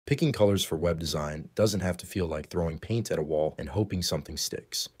Picking colors for web design doesn't have to feel like throwing paint at a wall and hoping something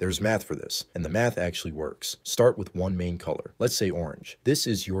sticks. There's math for this, and the math actually works. Start with one main color, let's say orange. This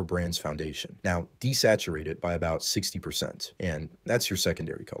is your brand's foundation. Now, desaturate it by about 60%, and that's your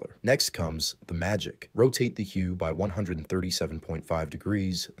secondary color. Next comes the magic. Rotate the hue by 137.5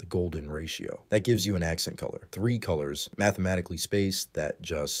 degrees, the golden ratio. That gives you an accent color. Three colors, mathematically spaced, that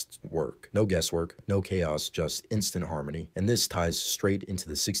just work. No guesswork, no chaos, just instant harmony, and this ties straight into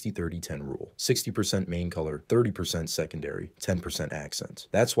the 60-30-10 rule. 60% main color, 30% secondary, 10% accent.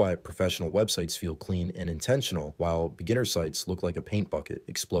 That's why professional websites feel clean and intentional, while beginner sites look like a paint bucket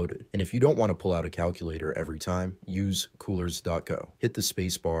exploded. And if you don't want to pull out a calculator every time, use coolors.co. Hit the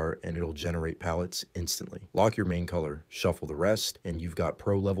space bar and it'll generate palettes instantly. Lock your main color, shuffle the rest, and you've got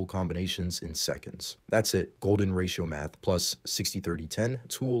pro level combinations in seconds. That's it. Golden ratio math plus 60-30-10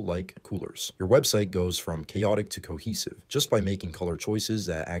 tool like Coolors. Your website goes from chaotic to cohesive just by making color choices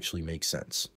that actually make sense.